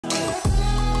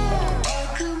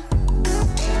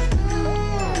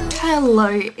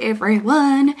Hello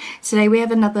everyone! Today we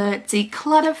have another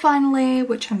declutter finally,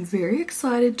 which I'm very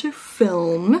excited to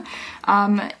film.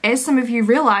 As some of you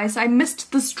realise, I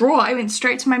missed this drawer. I went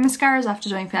straight to my mascaras after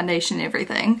doing foundation and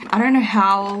everything. I don't know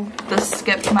how this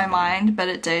skipped my mind, but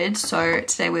it did. So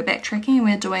today we're backtracking and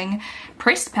we're doing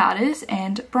pressed powders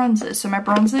and bronzers. So my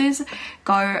bronzers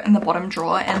go in the bottom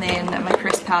drawer and then my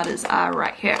pressed powders are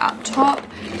right here up top.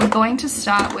 We're going to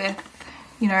start with,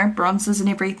 you know, bronzers and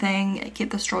everything,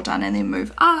 get this drawer done and then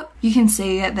move up. You can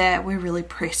see that we're really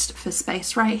pressed for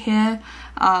space right here.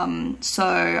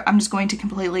 So I'm just going to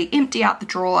completely empty out the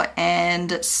drawer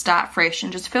and start fresh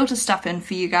and just filter stuff in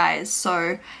for you guys.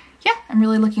 So yeah, I'm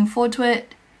really looking forward to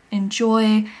it.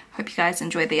 Enjoy. Hope you guys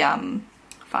enjoy the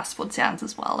fast forward sounds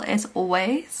as well, as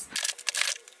always.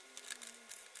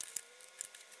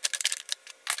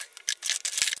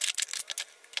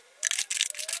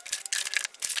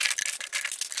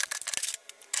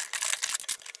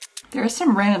 There is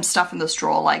some random stuff in this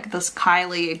drawer, like this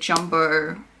Kylie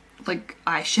Jumbo like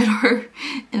eyeshadow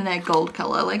in that gold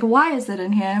color. Like, why is it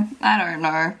in here? I don't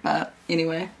know, but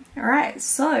anyway. Alright,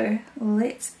 so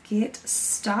let's get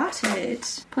started.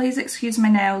 Please excuse my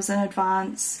nails in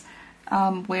advance.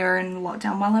 We're in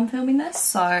lockdown while I'm filming this,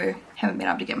 so haven't been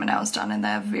able to get my nails done and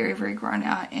they're very, very grown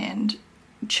out and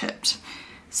chipped.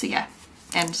 So yeah,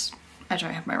 and I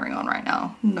don't have my ring on right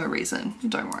now. No reason,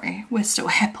 don't worry. We're still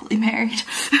happily married.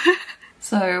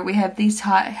 So we have these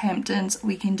Tarte Hamptons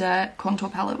Weekender contour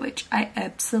palette, which I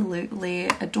absolutely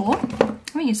adore. I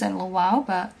haven't used that in a little while,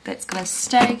 but that's gonna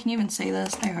stay. Can you even see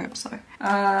this? I hope so.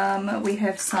 We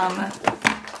have some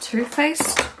Too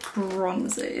Faced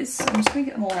bronzers. I'm just gonna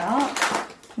get them all out.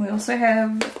 We also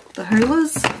have the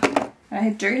Hoolers.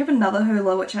 I do have another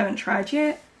Hoola which I haven't tried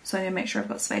yet, so I need to make sure I've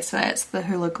got space for that. It's the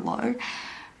Hoola Glow.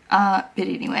 But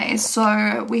anyway,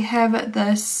 so we have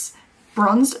this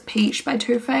Bronzed Peach by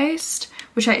Too Faced,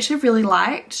 which I actually really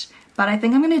liked, but I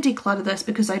think I'm going to declutter this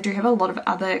because I do have a lot of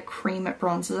other cream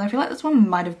bronzers. I feel like this one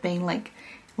might have been like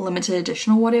limited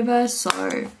edition or whatever,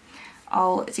 so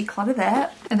I'll declutter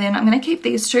that. And then I'm going to keep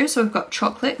these two. So we've got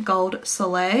Chocolate Gold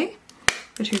Soleil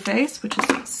for Too Faced, which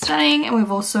is stunning, and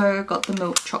we've also got the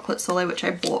Milk Chocolate Soleil, which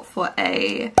I bought for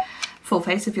a full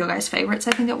face of your guys' favorites,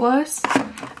 I think it was.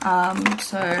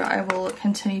 So I will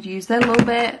continue to use that a little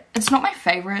bit. It's not my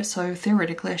favorite, so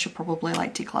theoretically I should probably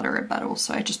like declutter it, but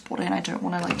also I just bought it and I don't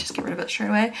want to like just get rid of it straight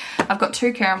away. I've got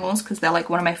two caramels because they're like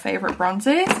one of my favorite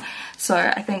bronzers, so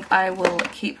I think I will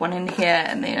keep one in here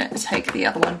and then take the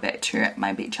other one back to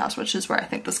my beach house, which is where I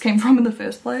think this came from in the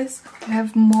first place. I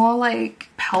have more like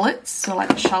palettes, so like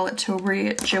the Charlotte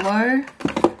Tilbury Duo.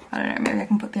 I don't know, maybe I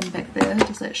can put them back there.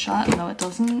 Does that shut? No, it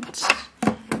doesn't.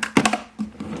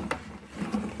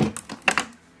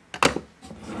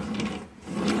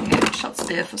 Yeah, it shuts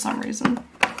there for some reason.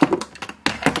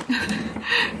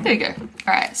 There you go.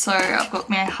 Alright, so I've got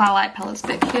my highlight palettes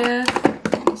back here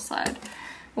on the side.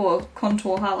 Or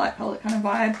contour highlight palette kind of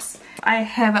vibes. I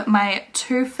have my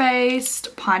Too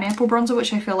Faced Pineapple Bronzer,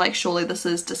 which I feel like surely this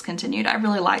is discontinued. I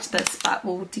really liked this, but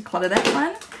we'll declutter that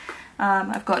one.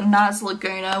 I've got NARS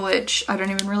Laguna, which I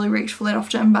don't even really reach for that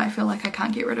often, but I feel like I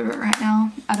can't get rid of it right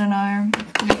now. I don't know. I'm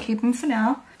going to keep them for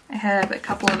now. I have a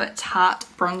couple of Tarte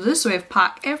bronzers. So we have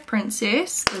Park Ave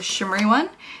Princess, the shimmery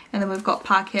one, and then we've got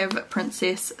Park Ave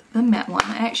Princess, the matte one.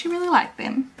 I actually really like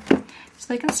them, so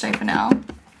they can stay for now.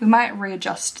 We might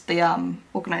readjust the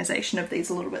organisation of these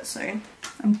a little bit soon.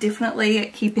 I'm definitely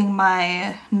keeping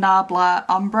my Nabla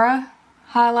Umbra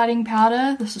highlighting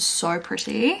powder. This is so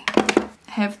pretty.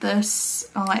 Have this,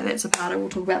 oh like that's a powder, we'll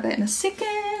talk about that in a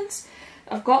second.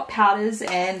 I've got powders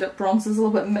and bronzers a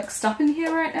little bit mixed up in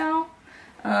here right now.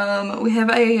 We have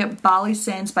a Barley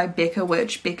Sands by Becca,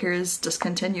 which Becca is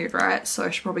discontinued, right? So I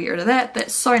should probably get rid of that.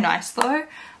 That's so nice though.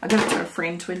 I'll give it to a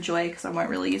friend to enjoy because I won't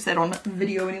really use that on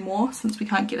video anymore since we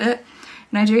can't get it.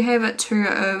 And I do have two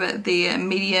of the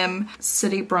medium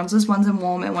city bronzers, one's in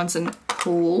warm and one's in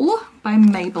cool by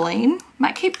Maybelline.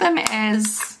 Might keep them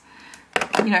as,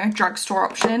 you know, drugstore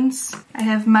options. I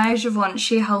have my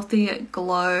Givenchy Healthy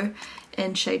Glow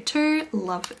in shade 2.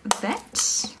 Love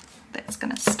that. That's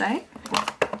gonna stay.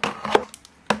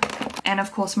 And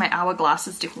of course my Hourglass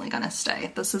is definitely gonna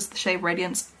stay. This is the shade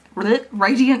Radiant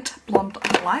Blonde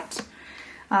Light.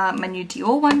 My new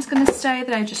Dior one's gonna stay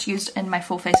that I just used in my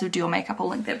full face of Dior makeup. I'll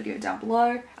link that video down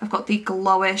below. I've got the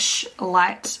Glowish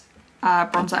Light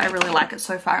bronzer. I really like it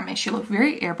so far. It makes you look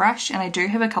very airbrushed, and I do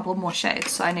have a couple of more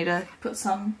shades, so I need to put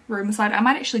some room aside. I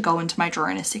might actually go into my drawer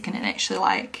in a second and actually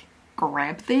like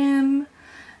grab them.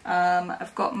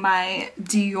 I've got my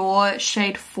Dior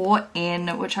shade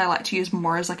 4N, which I like to use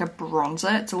more as like a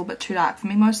bronzer. It's a little bit too dark for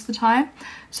me most of the time,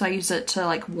 so I use it to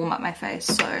like warm up my face,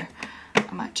 so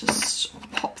I might just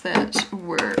pop that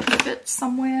where it fits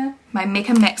somewhere. My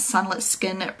Mecca Max Sunlit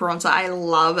Skin Bronzer, I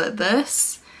love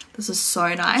this. This is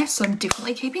so nice, so I'm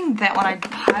definitely keeping that one. I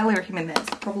highly recommend that. It's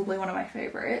probably one of my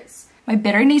favorites. My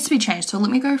battery needs to be changed, so let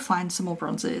me go find some more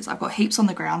bronzers. I've got heaps on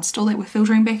the ground still that we're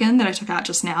filtering back in that I took out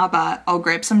just now, but I'll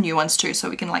grab some new ones too so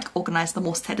we can like organize the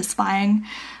more satisfying,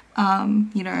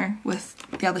 you know, with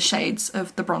the other shades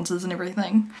of the bronzers and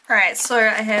everything. Alright, so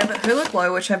I have Hoola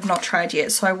Glow, which I've not tried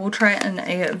yet, so I will try it in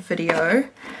a video.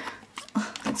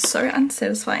 It's so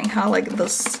unsatisfying how like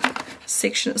this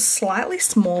section is slightly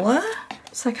smaller,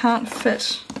 so I can't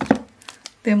fit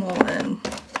them all in.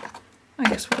 I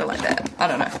guess we'll go like that. I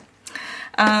don't know.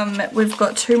 We've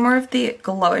got two more of the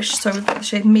glowish, so we've got the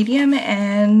shade medium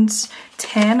and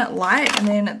tan light, and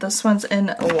then this one's in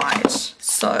light.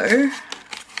 So I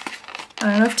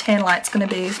don't know if tan light's gonna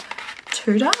be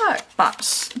too dark,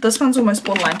 but this one's almost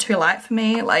borderline too light for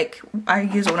me. Like I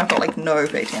use it when I've got like no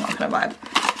big tan on kind of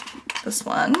vibe. This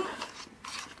one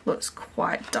looks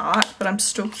quite dark, but I'm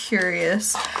still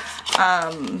curious.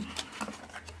 I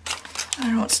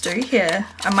don't know what to do here.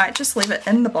 I might just leave it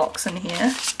in the box in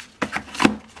here.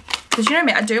 Because you know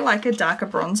me, I do like a darker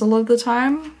bronze a lot of the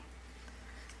time. I'm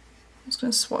just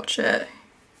going to swatch it.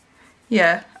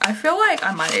 Yeah, I feel like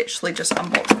I might actually just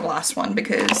unbox the last one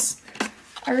because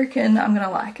I reckon I'm going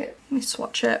to like it. Let me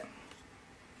swatch it.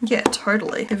 Yeah,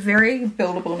 totally. They're very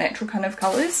buildable, natural kind of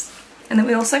colours. And then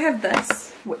we also have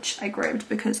this, which I grabbed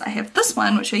because I have this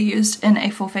one, which I used in a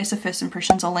full face of first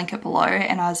impressions. I'll link it below,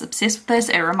 and I was obsessed with this.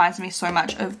 It reminds me so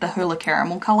much of the Hoola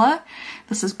Caramel colour.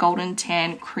 This is Golden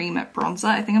Tan Cream Bronzer.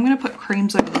 I think I'm going to put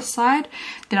creams over this side.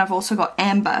 Then I've also got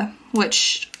Amber,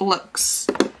 which looks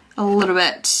a little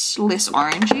bit less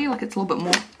orangey, like it's a little bit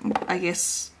more, I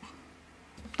guess,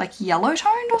 like yellow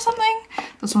toned or something.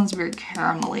 This one's very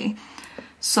caramelly.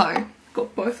 So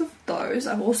got both of those.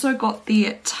 I've also got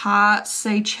the Tarte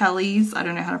Seychelles, I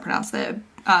don't know how to pronounce that,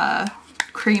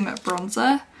 cream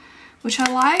bronzer, which I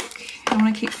like. I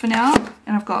want to keep for now.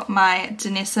 And I've got my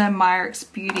Danessa Myricks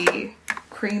Beauty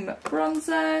cream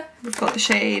bronzer. We've got the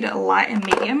shade light and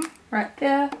medium right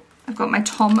there. I've got my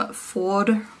Tom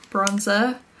Ford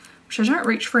bronzer, which I don't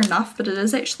reach for enough, but it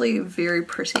is actually very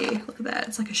pretty. Look at that,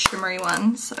 it's like a shimmery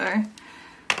one, so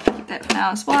keep that for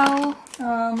now as well.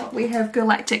 We have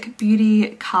Galactic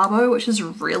Beauty Carbo, which is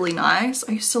really nice.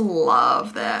 I used to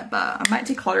love that, but I might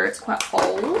declutter it. It's quite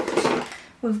old.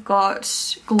 We've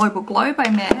got Global Glow by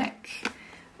MAC,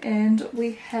 and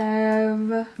we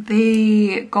have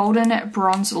the Golden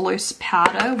Bronze Loose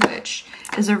Powder, which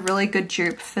is a really good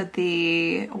dupe for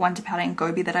the Wonder Powder and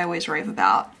Gobi that I always rave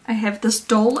about. I have this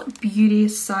Dole Beauty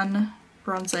Sun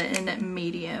bronzer in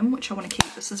medium, which I want to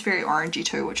keep. This is very orangey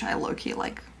too, which I low-key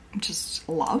like just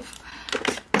love.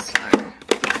 So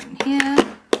put that in here.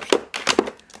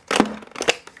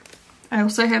 I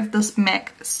also have this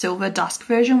MAC Silver Dusk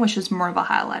version, which is more of a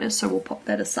highlighter, so we'll pop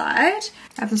that aside.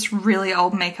 I have this really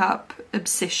old Makeup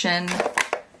Obsession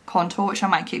contour, which I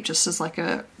might keep just as like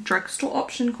a drugstore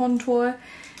option contour.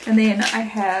 And then I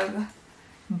have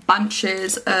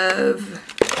bunches of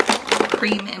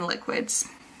cream and liquids.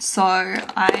 So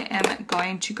I am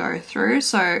going to go through.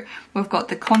 So we've got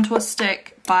the contour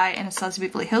stick by Anastasia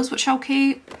Beverly Hills, which I'll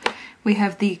keep. We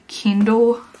have the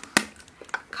Kendall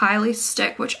Kylie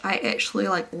stick, which I actually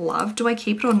like love. Do I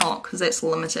keep it or not? Because that's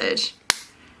limited.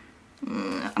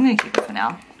 I'm going to keep it for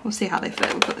now. We'll see how they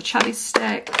fit. We've got the Chubby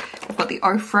stick. We've got the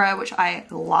Ofra, which I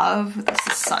love. This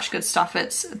is such good stuff.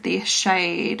 It's the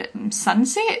shade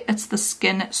Sunset. It's the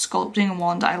Skin Sculpting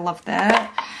Wand. I love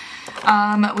that.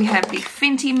 We have the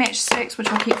Fenty matchsticks, which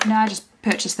I'll keep for now. I just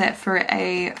purchased that for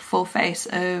a full face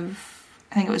of,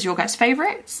 I think it was Your Guys'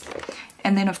 Favorites.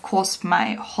 And then of course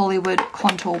my Hollywood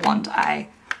contour wand I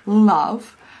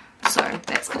love, so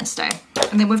that's gonna stay.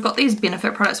 And then we've got these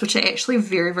Benefit products, which are actually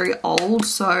very, very old,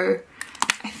 so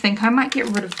I think I might get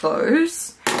rid of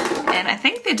those. And I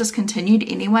think they're discontinued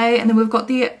anyway. And then we've got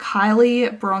the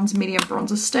Kylie Bronze Medium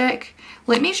Bronzer Stick.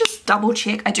 Let me just double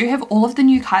check. I do have all of the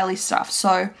new Kylie stuff,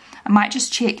 so I might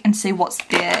just check and see what's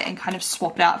there and kind of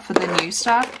swap it out for the new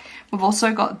stuff. We've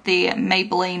also got the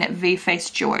Maybelline V-Face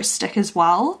Duo Stick as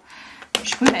well,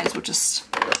 which we may as well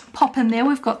just pop in there.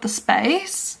 We've got the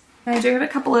space. And I do have a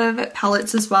couple of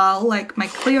palettes as well, like my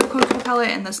Cleo Cocoa palette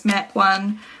and this MAC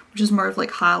one, which is more of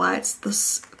like highlights.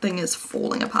 This thing is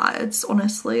falling apart. It's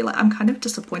honestly, like, I'm kind of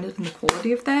disappointed in the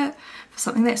quality of that. For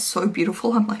something that's so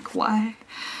beautiful, I'm like, why?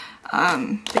 But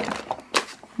yeah,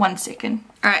 1 second.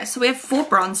 Alright, so we have 4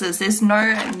 bronzers. There's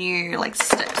no new like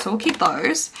sticks, so we'll keep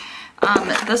those.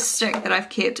 This stick that I've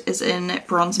kept is in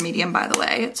bronze medium, by the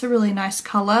way. It's a really nice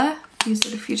color. Used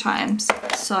it a few times.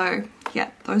 So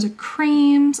yeah, those are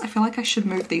creams. I feel like I should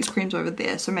move these creams over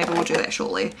there, so maybe we'll do that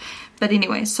shortly. But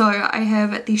anyway, so I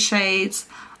have the shades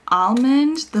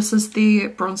Almond. This is the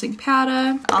bronzing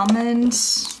powder, Almond.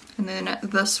 And then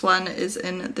this one is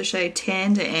in the shade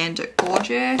Tanned and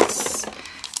Gorgeous.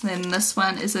 And then this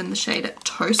one is in the shade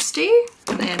Toasty.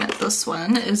 And then this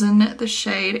one is in the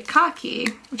shade Khaki,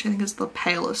 which I think is the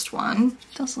palest one.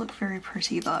 It does look very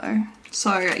pretty though.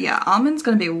 So yeah, Almond's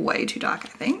gonna be way too dark, I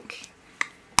think.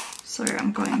 So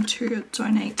I'm going to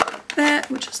donate that,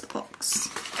 which is the box.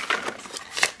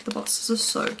 The boxes are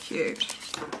so cute.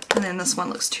 And then this one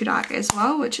looks too dark as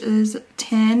well, which is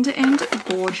Tanned and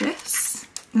Gorgeous.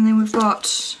 And then we've got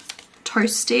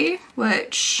Toasty,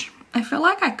 which I feel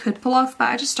like I could pull off, but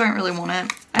I just don't really want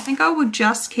it. I think I would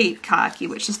just keep Khaki,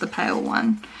 which is the pale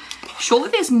one. Surely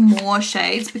there's more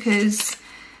shades, because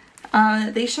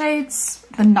these shades,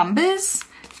 the numbers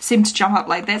seem to jump up.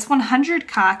 Like that's 100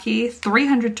 Khaki,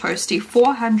 300 Toasty,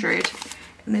 400,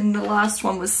 and then the last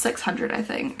one was 600, I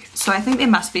think. So I think there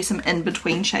must be some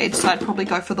in-between shades, so I'd probably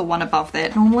go for the one above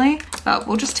that normally, but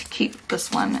we'll just keep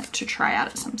this one to try out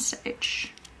at some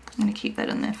stage. I'm going to keep that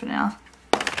in there for now.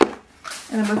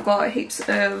 And then we've got heaps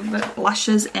of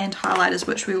blushes and highlighters,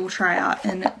 which we will try out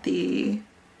in the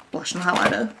blush and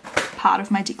highlighter part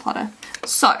of my declutter.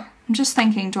 So I'm just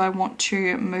thinking, do I want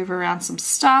to move around some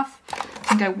stuff? I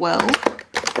think I will.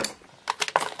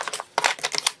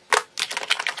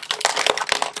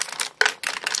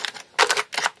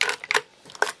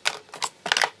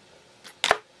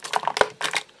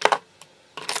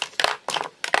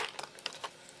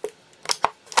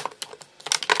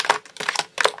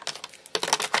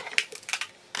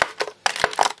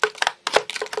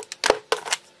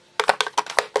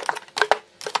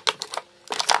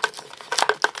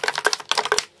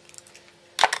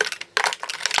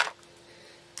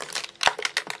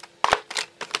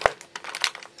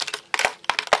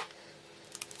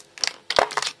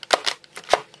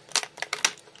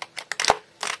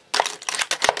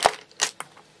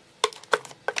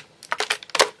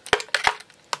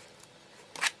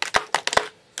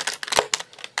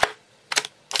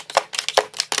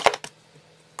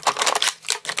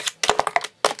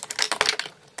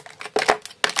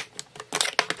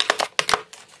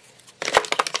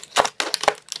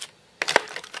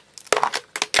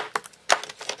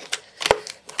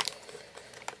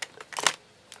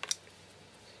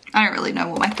 I don't really know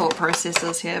what my thought process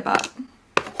is here, but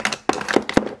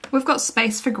we've got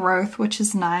space for growth, which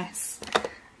is nice.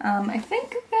 I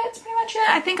think that's pretty much it.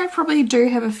 I think I probably do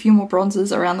have a few more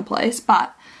bronzers around the place,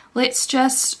 but let's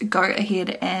just go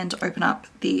ahead and open up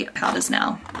the powders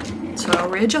now. So I'll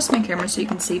readjust my camera so you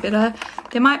can see better.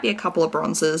 There might be a couple of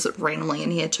bronzers randomly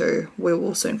in here too. We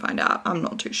will soon find out. I'm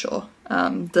not too sure.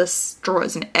 This drawer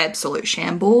is an absolute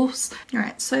shambles.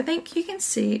 Alright, so I think you can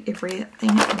see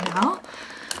everything now.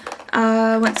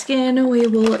 Once again, we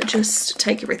will just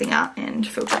take everything out and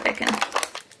filter it back in.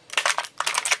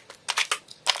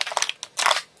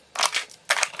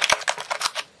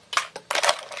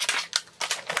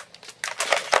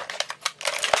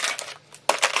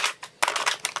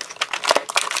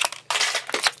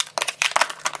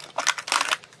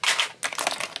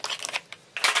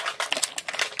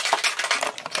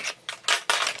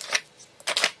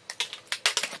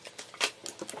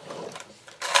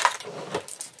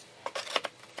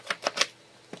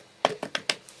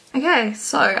 Okay,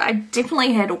 so I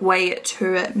definitely had way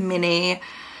too many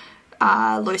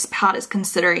loose powders,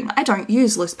 considering I don't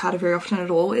use loose powder very often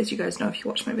at all, as you guys know if you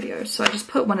watch my videos. So I just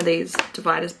put one of these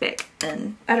dividers back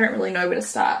in. I don't really know where to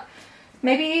start.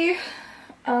 Maybe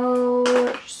I'll,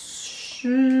 I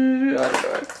don't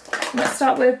know. Let's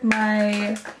start with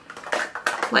my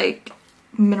like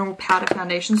mineral powder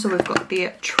foundation. So we've got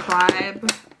the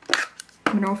Tribe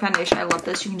mineral foundation. I love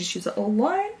this. You can just use it all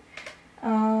alone.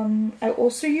 I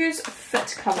also use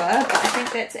Fit Cover, but I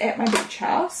think that's at my beach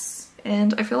house,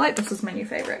 and I feel like this is my new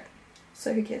favourite,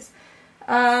 so who cares.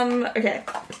 Okay,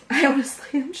 I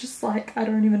honestly am just like, I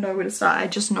don't even know where to start. I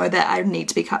just know that I need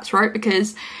to be cutthroat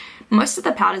because most of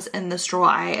the powders in this drawer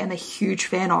I am a huge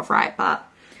fan of, right, but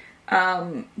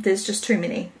there's just too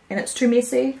many, and it's too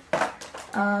messy,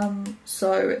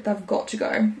 so they've got to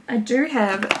go. I do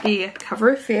have the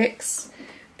Cover FX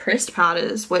pressed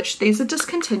powders, which these are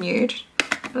discontinued,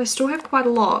 but I still have quite a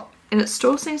lot, and it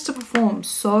still seems to perform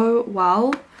so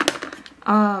well.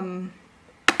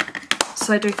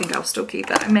 So I do think I'll still keep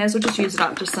it. I may as well just use it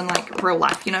up just in like real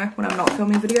life, you know, when I'm not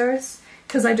filming videos.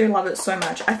 because I do love it so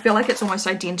much. I feel like it's almost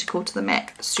identical to the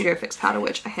MAC Studio Fix powder,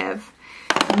 which I have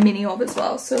many of as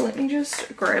well. So let me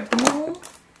just grab them all.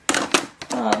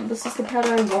 This is the powder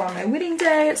I wore on my wedding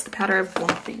day. It's the powder I've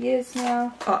worn for years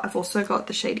now. Oh, I've also got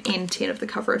the shade N10 of the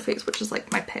Cover FX, which is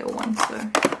like my pale one. So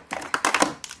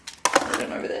put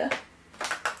it over there.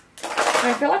 And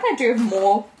I feel like I do have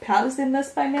more powders than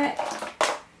this by MAC.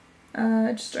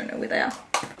 I just don't know where they are.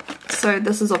 So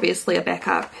this is obviously a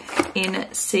backup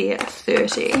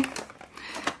NC30.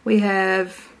 We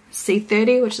have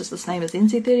C30, which is the same as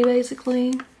NC30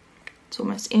 basically. It's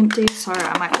almost empty, so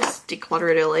I might just declutter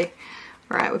it early.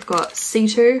 Alright, we've got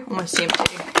C2, almost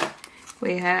empty.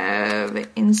 We have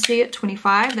NC at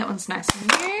 25, that one's nice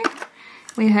and new.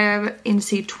 We have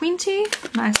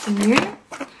NC20, nice and new.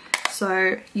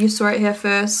 So you saw it here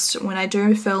first. When I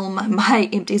do film my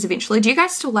empties eventually, do you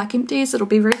guys still like empties? It'll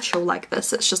be very chill like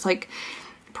this. It's just like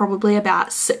probably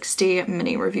about 60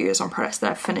 mini reviews on products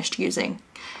that I've finished using.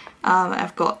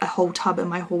 I've got a whole tub in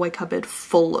my hallway cupboard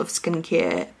full of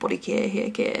skincare, body care,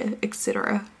 hair care,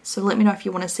 etc. So let me know if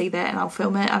you want to see that and I'll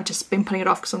film it. I've just been putting it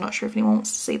off because I'm not sure if anyone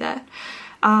wants to see that.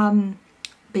 But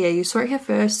yeah, you saw it here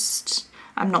first.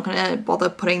 I'm not going to bother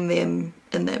putting them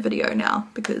in that video now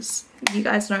because you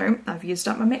guys know I've used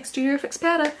up my MAC Studio Fix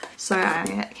powder. So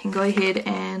I can go ahead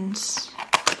and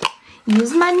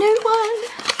use my new one.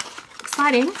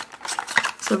 Exciting.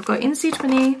 So we've got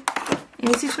NC20,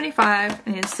 NC25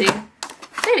 and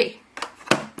NC30,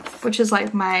 which is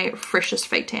like my freshest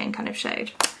fake tan kind of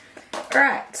shade.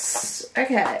 Alright,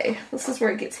 okay, this is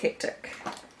where it gets hectic.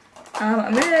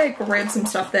 I'm gonna grab some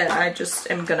stuff that I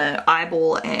just am gonna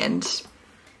eyeball and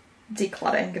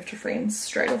declutter and give to friends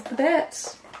straight off the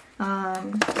bat.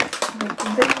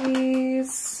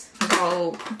 These,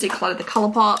 I'll declutter the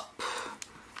Colourpop.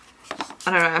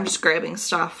 I don't know, I'm just grabbing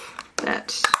stuff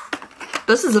that...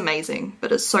 This is amazing,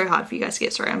 but it's so hard for you guys to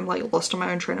get. Sorry, I'm like lost on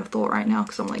my own train of thought right now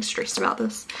because I'm like stressed about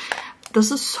this.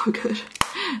 This is so good,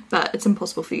 but it's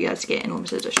impossible for you guys to get in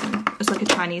limited edition. It's like a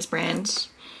Chinese brand.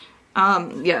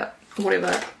 Yeah,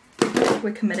 whatever.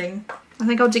 We're committing. I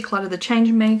think I'll declutter the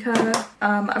change maker.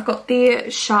 I've got the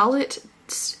Charlotte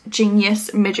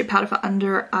Genius Magic Powder for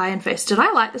under eye and face. Did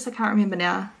I like this? I can't remember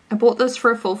now. I bought this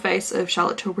for a full face of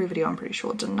Charlotte Tilbury video, I'm pretty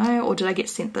sure, didn't I? Or did I get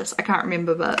sent this? I can't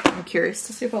remember, but I'm curious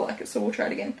to see if I like it, so we'll try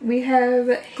it again. We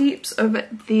have heaps of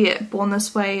the Born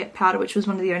This Way powder, which was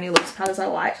one of the only loose powders I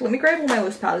liked. Let me grab all my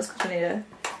loose powders because I need to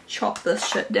chop this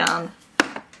shit down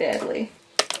badly.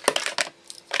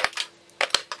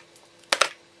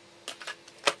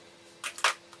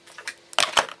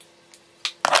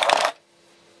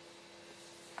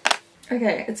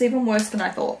 Okay, it's even worse than I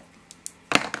thought.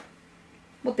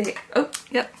 What the heck? Oh,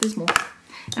 yep, there's more.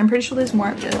 And I'm pretty sure there's more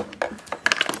up there.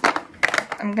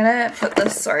 I'm gonna put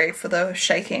this, sorry for the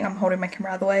shaking, I'm holding my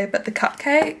camera out of the way, but the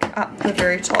cupcake up the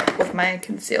very top with my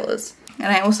concealers. And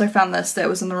I also found this that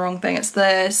was in the wrong thing. It's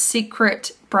the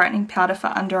Secret Brightening Powder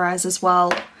for under eyes as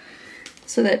well.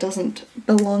 So that doesn't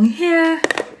belong here.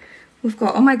 We've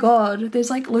got, oh my god,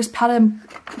 there's like loose powder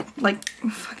like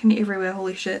fucking everywhere,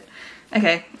 holy shit.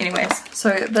 Okay, anyways, so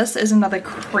this is another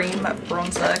cream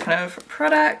bronzer kind of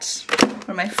product. One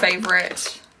of my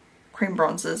favorite cream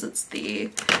bronzers. It's the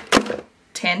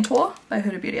Tantor by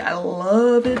Huda Beauty. I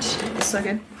love it. It's so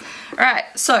good. Alright,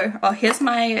 so here's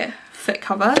my Fit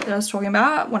cover that I was talking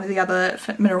about. One of the other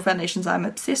mineral foundations I'm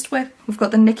obsessed with. We've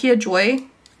got the Nikia Joy.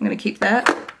 I'm going to keep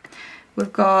that.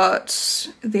 We've got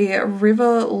the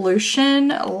Revolution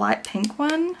light pink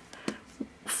one.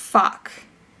 Fuck.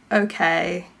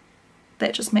 Okay.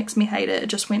 That just makes me hate it. It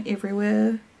just went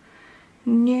everywhere.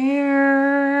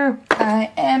 No.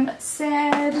 I am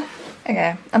sad.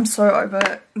 Okay, I'm so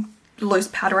over loose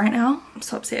powder right now. I'm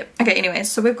so upset. Okay,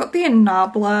 anyways, so we've got the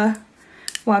Nabla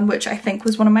one, which I think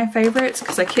was one of my favorites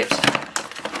because I kept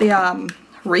the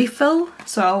refill.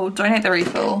 So I'll donate the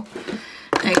refill.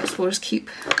 I guess we'll just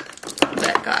keep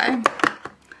that guy.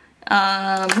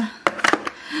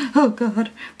 Oh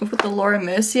god, we've got the Laura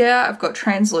Mercier. I've got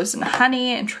translucent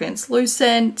honey and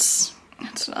translucent.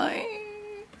 I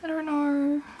don't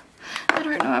know.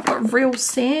 I've got real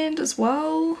sand as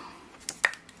well.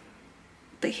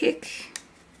 What the heck?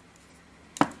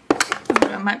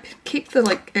 I might keep the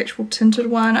like actual tinted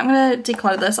one. I'm gonna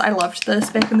declutter this. I loved this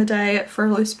back in the day for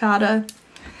a loose powder.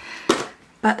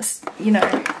 But, you know,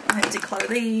 I might declutter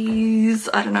these.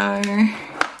 I don't know.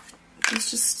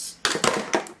 There's just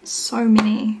so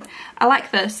many. I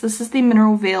like this. This is the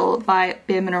Mineral Veil by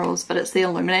Bare Minerals, but it's the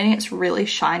illuminating. It's really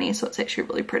shiny, so it's actually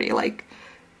really pretty. Like,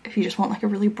 if you just want like a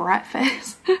really bright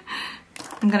face.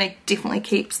 I'm gonna definitely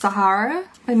keep Sahara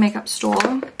by Makeup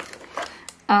Store.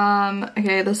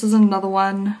 Okay, this is another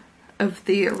one of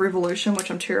the Revolution, which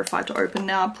I'm terrified to open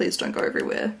now. Please don't go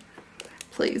everywhere.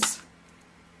 Please.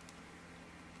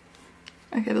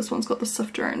 Okay, this one's got the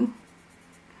sifter in.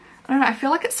 I don't know, I feel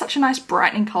like it's such a nice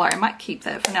brightening colour. I might keep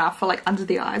that for now for like under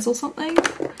the eyes or something.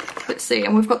 Let's see.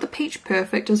 And we've got the Peach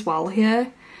Perfect as well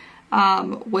here,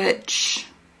 which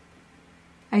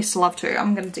I used to love too.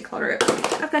 I'm going to declutter it.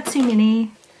 I've got too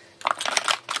many.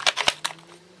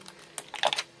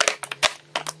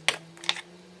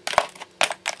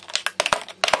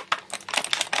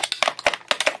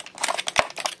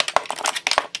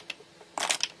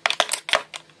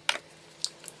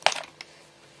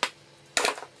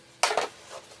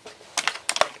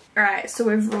 Alright, so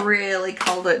we've really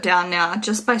culled it down now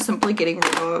just by simply getting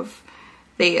rid of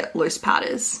the loose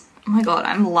powders. Oh my god,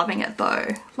 I'm loving it though.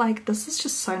 Like, this is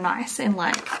just so nice and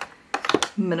like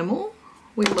minimal.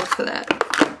 We look for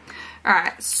that.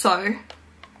 Alright, so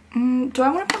do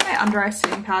I want to put my under eye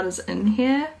setting powders in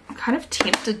here? I'm kind of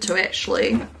tempted to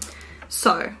actually.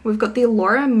 So we've got the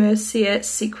Laura Mercier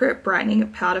Secret Brightening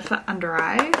Powder for Under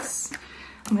Eyes.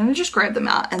 I'm going to just grab them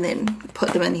out and then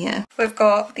put them in here. We've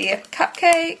got the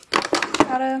Cupcake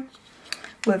powder.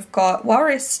 We've got Well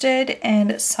Rested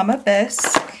and Summer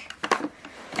Bisque.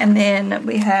 And then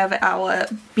we have our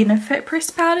Benefit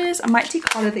Pressed powders. I might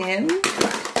declutter them.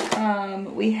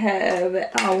 We have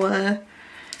our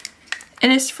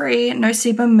Innisfree No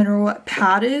Sebum Mineral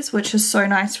Powders, which is so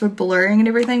nice for blurring and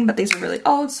everything, but these are really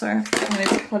old, so I'm going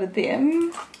to declutter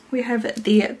them. We have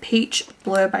the Peach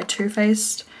Blur by Too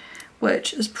Faced,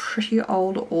 which is pretty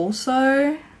old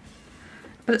also,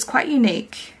 but it's quite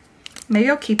unique. Maybe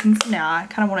I'll keep them for now. I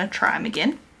kind of want to try them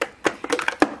again.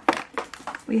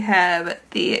 We have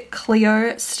the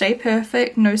Cleo Stay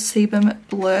Perfect No Sebum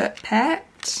Blur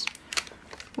Packed,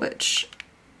 which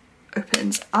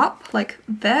opens up like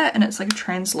that, and it's like a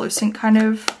translucent kind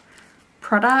of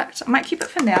product. I might keep it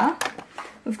for now.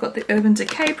 We've got the Urban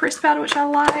Decay pressed powder, which I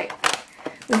like.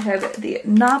 We have the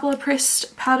Nabla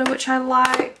pressed powder, which I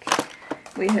like.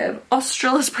 We have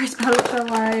Australis pressed powder, which I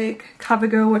like.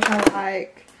 CoverGirl, which I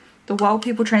like. The Wild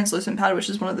People translucent powder, which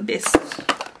is one of the best,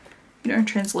 you know,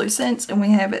 translucents. And we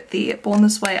have the Born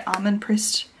This Way almond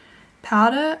pressed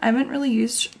powder. I haven't really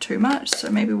used too much, so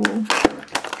maybe we'll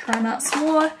try them out some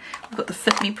more. We've got the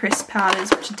Fit Me pressed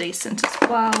powders, which are decent as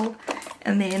well.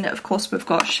 And then of course we've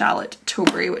got Charlotte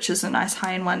Tilbury, which is a nice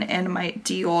high-end one, and my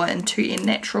Dior in 2N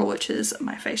Natural, which is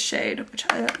my face shade, which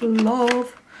I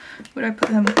love. Where do I put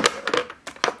them?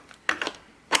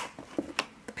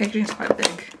 The packaging is quite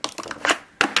big.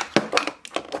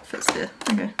 Fits there.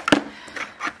 Okay.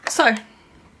 So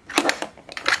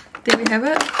there we have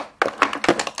it.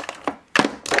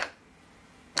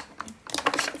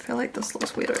 I feel like this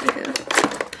looks weird over here.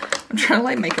 I'm trying to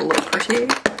like make it look pretty,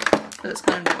 but it's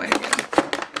kind of annoying.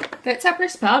 That's our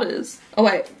pressed powders. Oh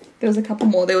wait, there was a couple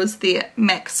more. There was the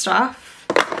MAC stuff,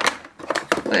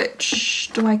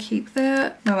 which, do I keep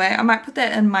that? No way, I might put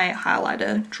that in my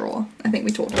highlighter drawer. I think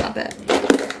we talked about that.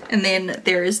 And then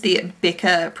there is the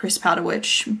Becca pressed powder,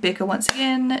 which Becca once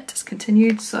again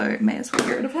discontinued, so may as well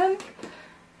get rid of him.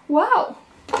 Wow,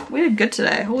 we did good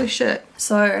today, holy shit.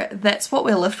 So that's what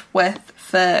we're left with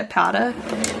for powder,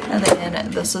 and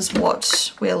then this is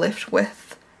what we're left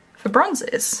with for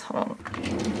bronzers. Hold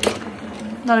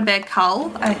on. Not a bad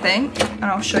cull, I think, and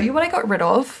I'll show you what I got rid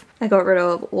of. I got rid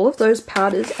of all of those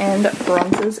powders and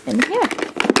bronzers in here.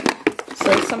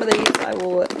 So some of these I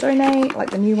will donate,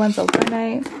 like the new ones I'll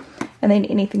donate, and then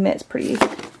anything that's pretty,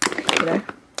 you know,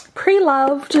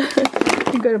 pre-loved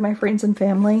can go to my friends and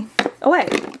family. Oh wait,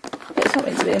 that's not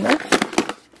meant to be in there.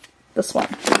 This one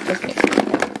is meant to be in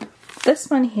here. This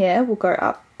one here will go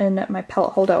up in my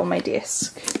palette holder on my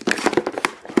desk.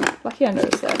 Lucky I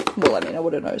noticed that. Well, I mean, I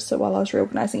would have noticed it while I was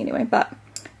reorganizing anyway, but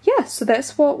yeah, so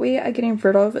that's what we are getting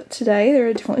rid of today. There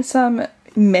are definitely some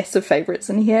massive favorites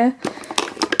in here,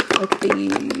 like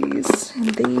these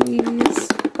and these,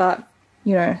 but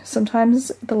you know,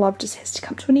 sometimes the love just has to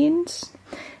come to an end.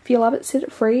 If you love it, set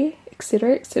it free,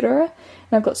 etc, etc. And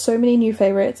I've got so many new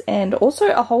favorites, and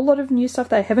also a whole lot of new stuff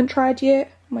that I haven't tried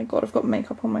yet. Oh my god, I've got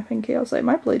makeup on my pinky. I was like, am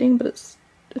I bleeding? But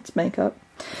it's makeup.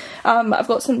 I've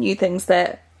got some new things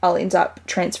that I'll end up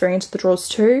transferring into the drawers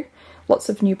too. Lots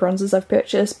of new bronzers I've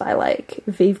purchased by like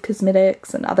Vive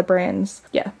Cosmetics and other brands.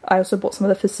 Yeah, I also bought some of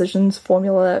the Physicians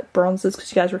Formula bronzers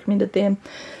because you guys recommended them.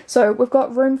 So we've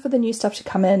got room for the new stuff to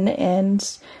come in,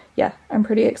 and yeah, I'm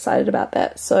pretty excited about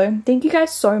that. So thank you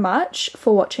guys so much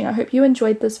for watching. I hope you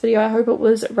enjoyed this video. I hope it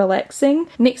was relaxing.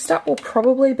 Next up will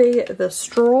probably be this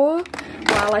drawer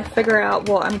while I figure out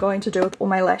what I'm going to do with all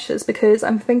my lashes, because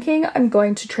I'm thinking I'm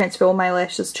going to transfer all my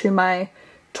lashes to my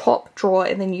top drawer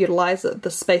and then utilize the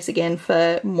space again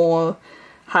for more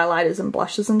highlighters and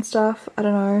blushes and stuff. I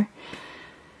don't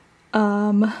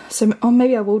know. So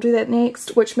maybe I will do that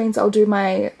next, which means I'll do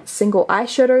my single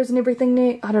eyeshadows and everything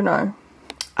next. I don't know.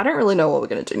 I don't really know what we're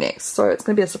going to do next, so it's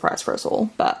going to be a surprise for us all.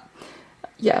 But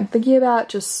yeah, I'm thinking about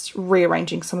just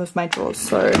rearranging some of my drawers,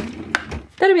 so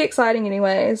that'll be exciting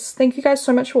anyways. Thank you guys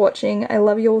so much for watching. I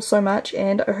love you all so much,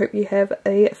 and I hope you have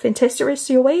a fantastic rest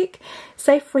of your week,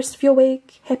 safe rest of your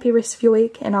week, happy rest of your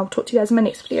week, and I'll talk to you guys in my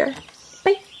next video.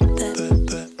 Bye!